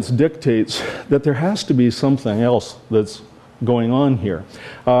common sense dictates that there has to be something else that's going on here.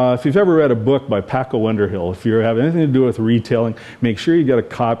 If you've ever read a book by Paco Underhill, if you have anything to do with retailing, make sure you get a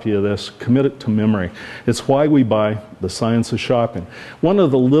copy of this, commit it to memory. It's Why We Buy, The Science of Shopping. One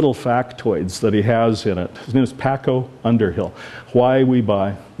of the little factoids that he has in it, his name is Paco Underhill, Why We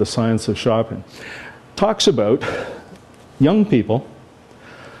Buy, The Science of Shopping, talks about young people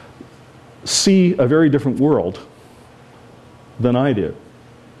see a very different world than I did.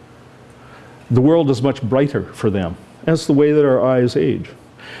 The world is much brighter for them. That's the way that our eyes age.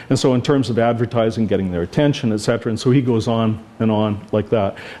 And so in terms of advertising, getting their attention, etc., and so he goes on and on like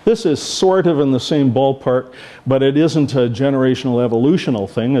that. This is sort of in the same ballpark, but it isn't a generational evolutional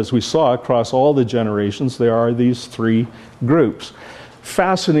thing. As we saw across all the generations, there are these three groups.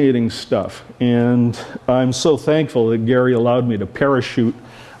 Fascinating stuff, and I'm so thankful that Gary allowed me to parachute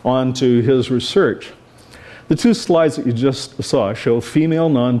onto his research. The two slides that you just saw show female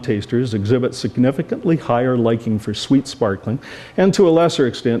non-tasters exhibit significantly higher liking for sweet sparkling, and to a lesser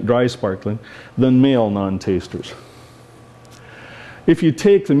extent dry sparkling, than male non-tasters. If you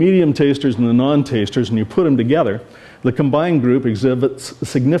take the medium tasters and the non-tasters and you put them together, the combined group exhibits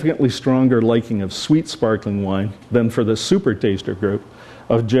significantly stronger liking of sweet sparkling wine than for the super taster group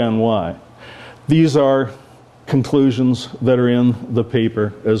of Gen Y. These are conclusions that are in the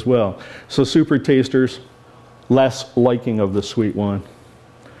paper as well. So super tasters, less liking of the sweet wine.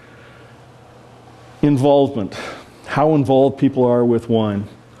 Involvement. How involved people are with wine.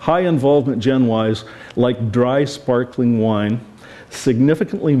 High involvement Gen Ys like dry sparkling wine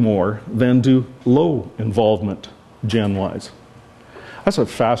significantly more than do low involvement Gen Ys. That's a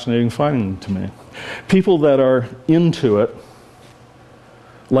fascinating finding to me. People that are into it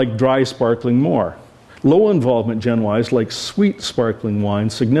like dry sparkling more. Low involvement Gen Ys like sweet sparkling wine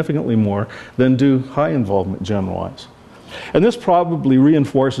significantly more than do high involvement Gen Ys. And this probably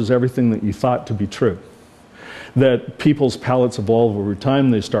reinforces everything that you thought to be true. That people's palates evolve over time.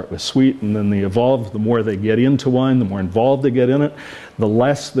 They start with sweet and then they evolve. The more they get into wine, the more involved they get in it, the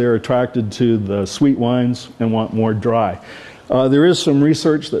less they're attracted to the sweet wines and want more dry. There is some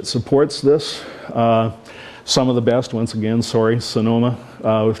research that supports this. Some of the best, once again, Sonoma,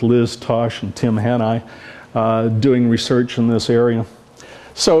 with Liz Tosh and Tim Hanai, doing research in this area.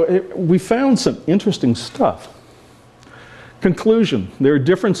 So we found some interesting stuff. Conclusion, there are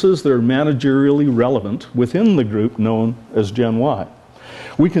differences that are managerially relevant within the group known as Gen Y.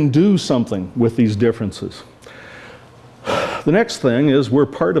 We can do something with these differences. The next thing is we're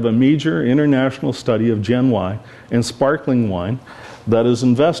part of a major international study of Gen Y and sparkling wine that is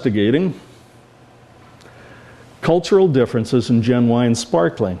investigating cultural differences in Gen Y and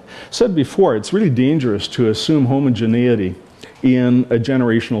sparkling. Said before, it's really dangerous to assume homogeneity in a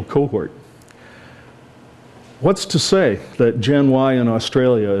generational cohort. What's to say that Gen Y in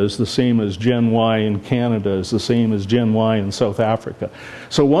Australia is the same as Gen Y in Canada, is the same as Gen Y in South Africa?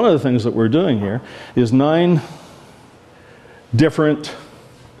 So one of the things that we're doing here is 9 different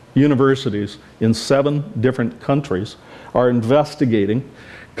universities in 7 different countries are investigating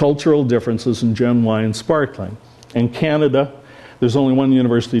cultural differences in Gen Y and sparkling. In Canada, there's only one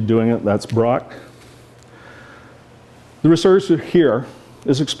university doing it, that's Brock. The research here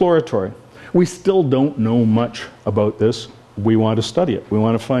is exploratory. We still don't know much about this. We want to study it. We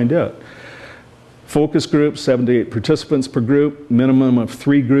want to find out. Focus groups, 7 to 8 participants per group, minimum of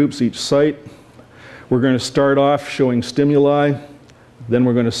 3 groups each site. We're going to start off showing stimuli, then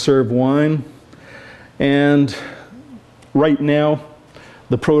we're going to serve wine. And right now,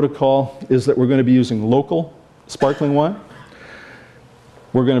 the protocol is that we're going to be using local sparkling wine.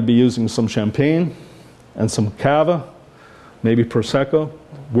 We're going to be using some champagne and some cava, maybe Prosecco.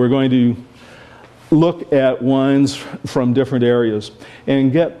 We're going to look at wines from different areas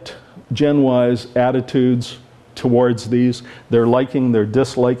and get Gen Y's attitudes towards these, their liking, their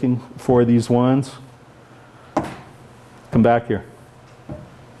disliking for these wines. Come back here.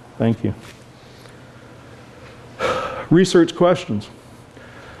 Thank you. Research questions.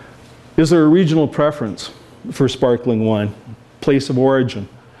 Is there a regional preference for sparkling wine? Place of origin.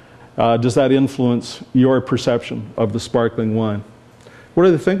 Does that influence your perception of the sparkling wine? What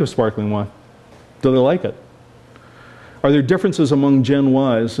do they think of sparkling wine? Do they like it? Are there differences among Gen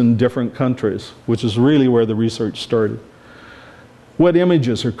Ys in different countries, which is really where the research started? What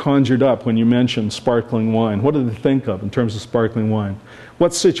images are conjured up when you mention sparkling wine? What do they think of in terms of sparkling wine?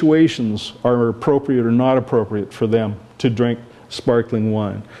 What situations are appropriate or not appropriate for them to drink sparkling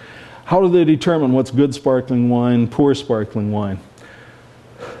wine? How do they determine what's good sparkling wine, poor sparkling wine?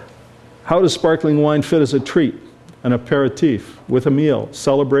 How does sparkling wine fit as a treat, an aperitif, with a meal,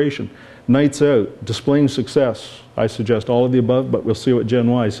 celebration, nights out, displaying success? I suggest all of the above, but we'll see what Gen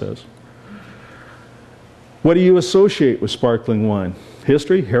Y says. What do you associate with sparkling wine?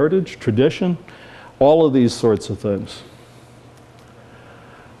 History, heritage, tradition, all of these sorts of things.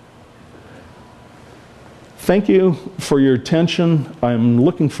 Thank you for your attention. I'm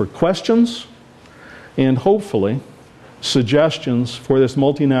looking for questions and hopefully suggestions for this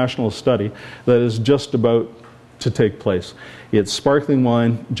multinational study that is just about to take place. It's sparkling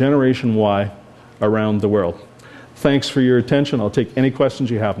wine, Generation Y, around the world. Thanks for your attention. I'll take any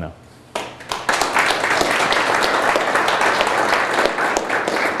questions you have now.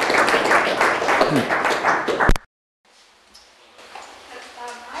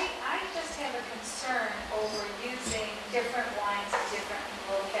 I just have a concern over using different wines in different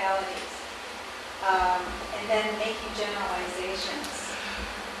localities and then making generalizations.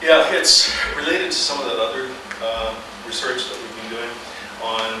 Yeah, it's related to some of that other research that we've been doing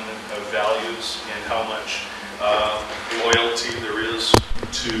on values and how much loyalty there is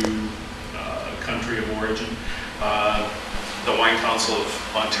to a country of origin. The Wine Council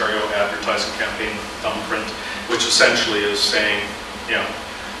of Ontario advertising campaign, Thumbprint, which essentially is saying, you know,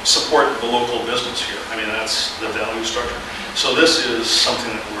 support the local business here. I mean, that's the value structure. So this is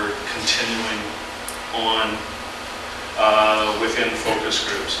something that we're continuing on within focus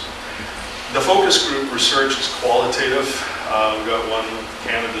groups. The focus group research is qualitative. We've got one of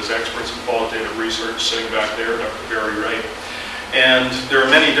Canada's experts in qualitative research sitting back there, Dr. Barry Wright. And there are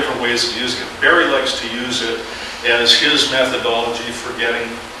many different ways of using it. Barry likes to use it as his methodology for getting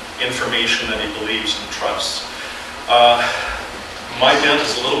information that he believes and trusts. My bent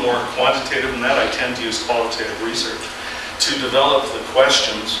is a little more quantitative than that. I tend to use qualitative research to develop the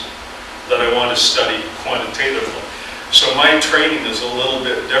questions that I want to study quantitatively. So my training is a little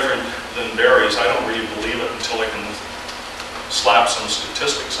bit different than Barry's. I don't really believe it until I can slap some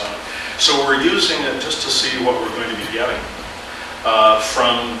statistics on it. So we're using it just to see what we're going to be getting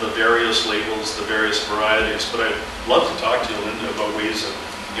from the various labels, the various varieties. But I'd love to talk to you, Linda, about ways of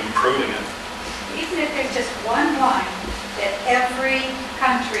improving it. Even if there's just one wine that every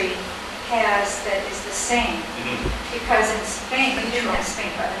country has that is the same, because in Spain, we didn't have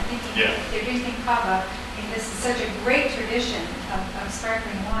Spain, but I'm thinking they're drinking cava mean, this is such a great tradition of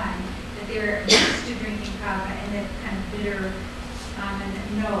sparkling wine that they're used to drinking cava and that kind of bitter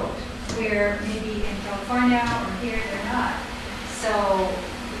note, where maybe in California or here they're not. So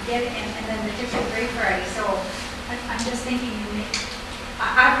we get it, and then the different grape varieties. So I'm just thinking,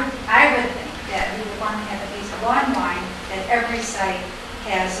 I would think that we would want to have at least one wine that every site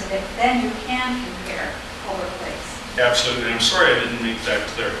has, so that then you can compare over place. Absolutely. I'm sorry I didn't make that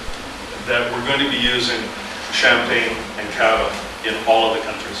clear. That we're going to be using Champagne and Cava in all of the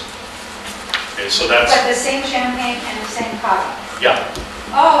countries. Okay, so that's... But the same champagne and the same cava? Yeah.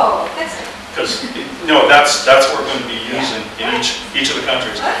 Oh, that's good. Because, no, that's what we're going to be using in each of the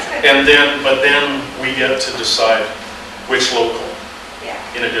countries. That's good. And then, but then we get to decide which local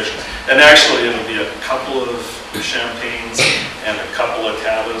in addition. And actually it'll be a couple of champagnes and a couple of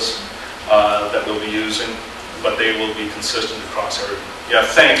cavas that we'll be using, but they will be consistent across everything. Yeah,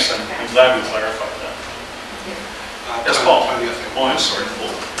 thanks. I'm glad we clarified that. Yes, Paul. Oh, I'm sorry,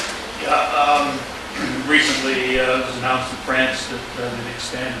 Paul. Yeah, recently it was announced in France that they've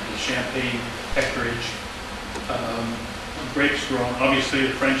expanded the Champagne hectarage grapes grown. Obviously,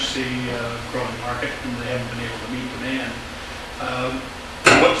 the French see growing market, and they haven't been able to meet demand.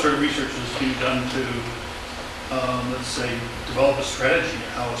 What sort of research is being done to, let's say, develop a strategy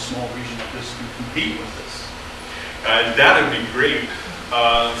on how a small region like this can compete with this? That would be great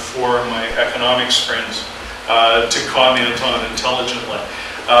for my economics friends to comment on intelligently.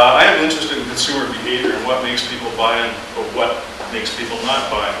 I am interested in consumer behavior and what makes people buy and or what makes people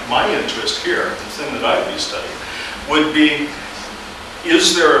not buy. My interest here, the thing that I'd be studying, would be,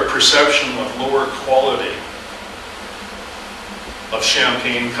 is there a perception of lower quality of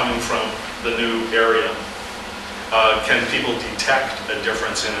champagne coming from the new area? Can people detect a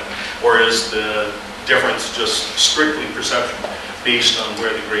difference in it? Or is the difference just strictly perception based on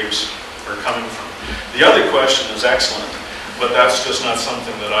where the grapes are coming from? The other question is excellent, but that's just not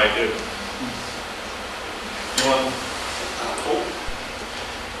something that I do. You want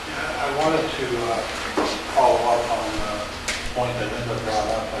I wanted to follow up on the point that Linda brought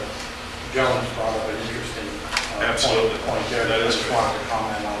up, but Jones brought up an interesting point there. That I is just wanted to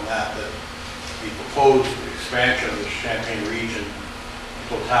comment on that, that the proposed expansion of the Champagne region in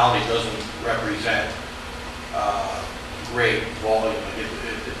totality doesn't represent great volume.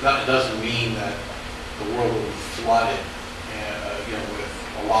 It doesn't mean that the world will be flooded with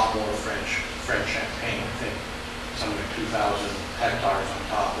a lot more French champagne. I think something like 2,000 hectares on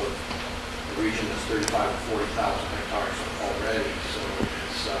top of the region that's 35 to 40,000 hectares already. So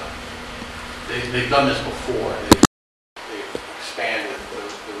it's they've done this before. They've expanded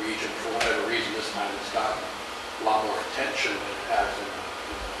the region for whatever reason. This time it's gotten a lot more attention than it has in the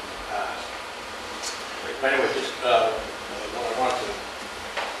past. But anyway, just what I want to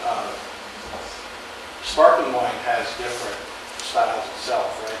sparkling wine has different styles itself,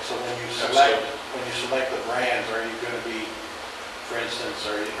 right? So when you select the brands, are you going to be, for instance,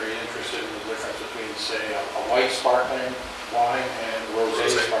 are you interested in the difference between, say, a white sparkling wine and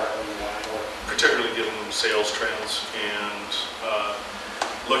rosé sparkling wine? Or particularly given them sales trends and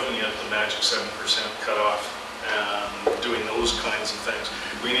looking at the magic 7% cutoff and doing those kinds of things.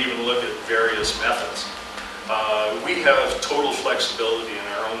 We can even look at various methods. We have total flexibility in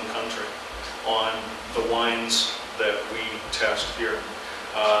our own country on the wines that we test here.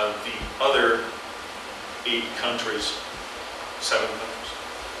 The other 8 countries, 7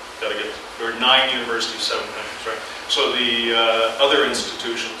 countries, there are 9 universities, 7 countries, right? So the other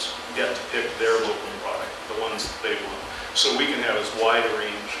institutions get to pick their local product, the ones that they want. So we can have as wide a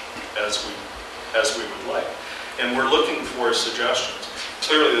range as we would like. And we're looking for suggestions.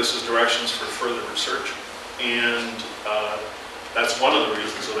 Clearly this is directions for further research. And that's one of the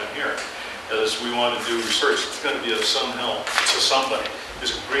reasons that I'm here, is we want to do research. It's going to be of some help to somebody.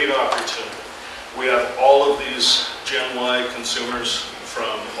 It's a great opportunity. We have all of these Gen Y consumers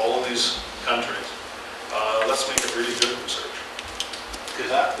from all of these countries. Let's make it really good research.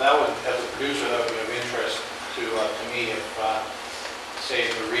 because that would, as a producer, that would be of interest to me if, say,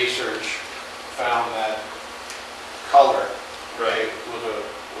 the research found that color was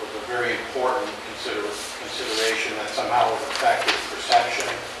a very important consideration that somehow it affected perception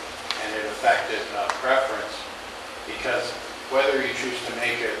and it affected preference, because whether you choose to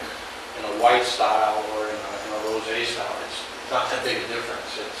make it in a white style or in a rosé style, it's not that big a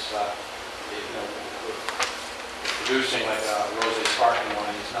difference. It's producing like a rosé sparkling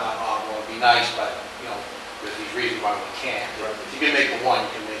wine is not, well, it'd be nice, but there's these reasons why we can't. If you can make the one,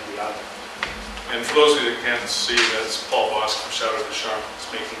 you can make the other. And for those of you that can't see, that's Paul Boston from Shadow de Charme that's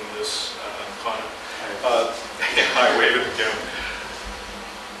making this comment. I wave at the camera.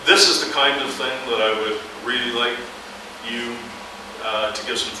 This is the kind of thing that I would really like you to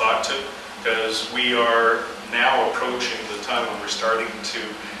give some thought to, because we are now approaching the time when we're starting to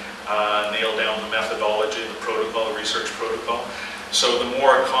nail down the methodology, the protocol, the research protocol. So the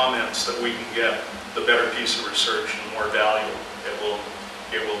more comments that we can get, the better piece of research and the more valuable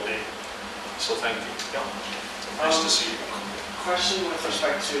it will be. So thank you. Yeah. Nice to see you. Question with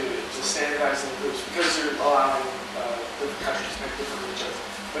respect to standardizing groups, because you're allowing different countries to make different regions,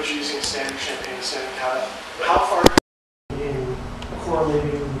 but you're using standard champagne, standard cava. How far in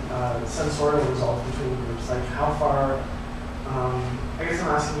correlating sensorial results between groups? Like how far? I guess I'm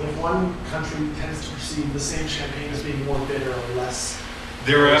asking if one country tends to perceive the same champagne as being more bitter or less.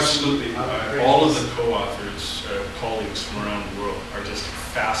 There are absolutely, all of the co-authors, colleagues from around the world are just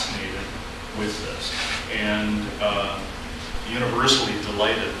fascinated with this, and universally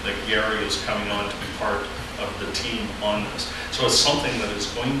delighted that Gary is coming on to be part of the team on this. So it's something that is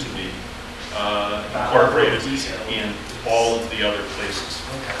going to be incorporated in all of the other places.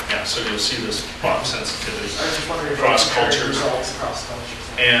 Okay. Yeah, so you'll see this crop sensitivity across cultures.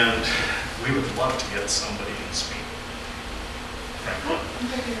 And we would love to get somebody in Spain. Frankly.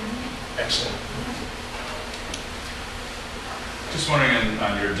 Excellent. Just wondering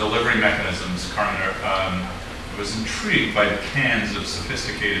on your delivery mechanisms, Carmen, I was intrigued by the cans of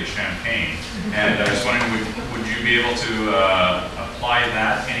sophisticated champagne. And I was wondering, would you be able to apply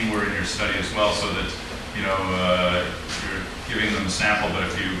that anywhere in your study as well, so that, you know, you're giving them a sample, but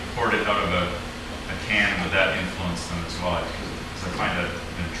if you poured it out of a can, would that influence them as well? Because I find that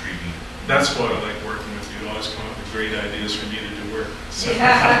intriguing. That's why I like working with you. You always come up with great ideas for me to do work. So,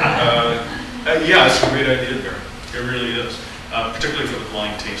 yeah, it's a great idea there. It really is. Particularly for the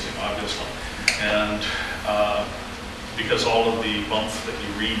blind tasting, obviously. And because all of the bump that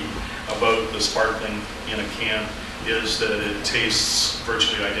you read about the sparkling in a can is that it tastes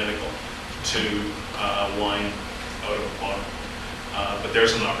virtually identical to wine out of a bottle. But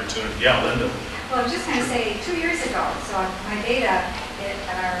there's an opportunity. Yeah, Linda. Well, I was just going to say, 2 years ago, so my data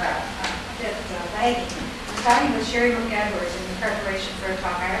are a bit lagging. I was talking with Sherry McEdwards in preparation for a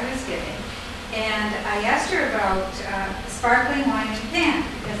talk I was giving. And I asked her about sparkling wine in can,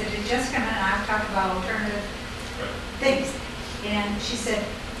 because it had just come in, and I've talked about alternative things. And she said,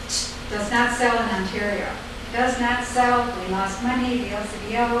 does not sell in Ontario. Does not sell, we lost money, the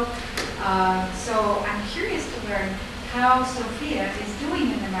LCBO. So I'm curious to learn how Sophia is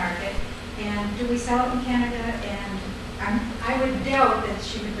doing in the market, and do we sell it in Canada? And I would doubt that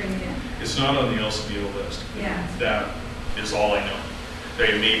she would bring it in. It's not on the LCBO list. Yeah. That is all I know.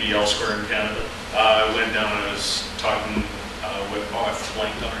 They may be elsewhere in Canada. I went down and I was talking with, I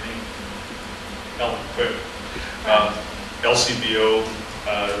blanked on her name. Ellen, quick. LCBO,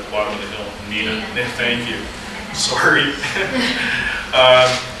 bottom of the hill, Nina. Thank you. Sorry.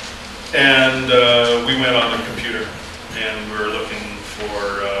 And we went on the computer and we were looking for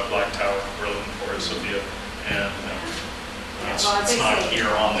Black Tower. We're looking for Sophia. And it's not here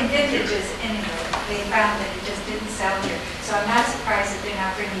on the computer. Vintages anyway, they found that it just didn't sell here. So I'm not surprised that they're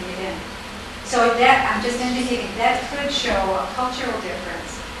not bringing it in. So that, I'm just indicating, that could show a cultural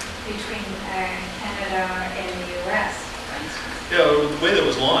difference between Canada and the US, for instance. Yeah, the way that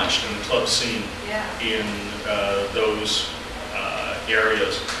was launched in the club scene in those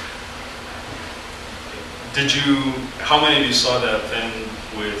areas. How many of you saw that thing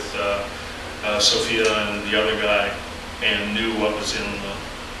with Sophia and the other guy and knew what was in the,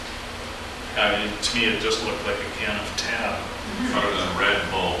 I mean, to me it just looked like a can of Tab. Other than Red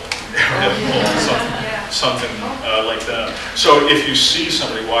Bull. Red Bull, something like that. So if you see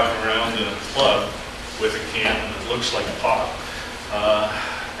somebody walking around in a club with a can that looks like a pop,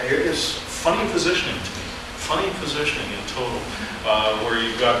 it is funny positioning to me. Funny positioning in total, where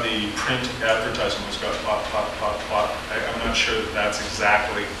you've got the print advertising that's got pop, pop, pop, pop. I'm not sure that that's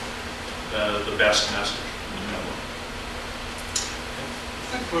exactly the best message.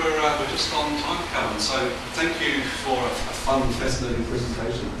 I think we're just on time, Carmen, so thank you for a fun, fascinating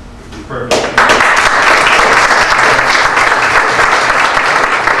presentation. Perfect.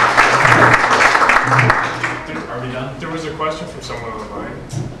 Are we done? There was a question from someone online.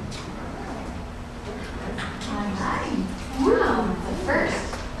 Online? Wow, the first.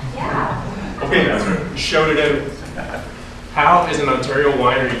 Yeah. Okay, shout it out. How, as an Ontario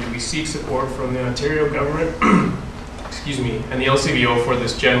winery, do we seek support from the Ontario government excuse me, and the LCBO for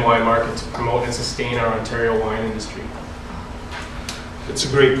this Gen Y market to promote and sustain our Ontario wine industry? It's a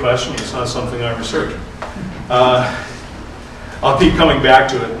great question. It's not something I research. I'll keep coming back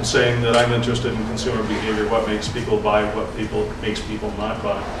to it and saying that I'm interested in consumer behavior, what makes people buy, what makes people not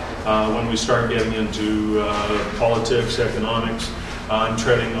buy. When we start getting into politics, economics, I'm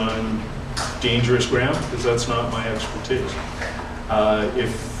treading on dangerous ground, because that's not my expertise.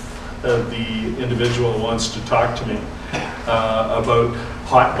 If the individual wants to talk to me about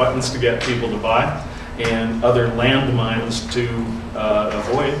hot buttons to get people to buy and other landmines to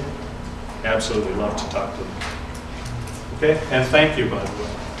avoid, absolutely love to talk to them. Okay, and thank you, by the way.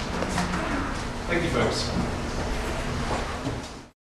 Thank you, folks.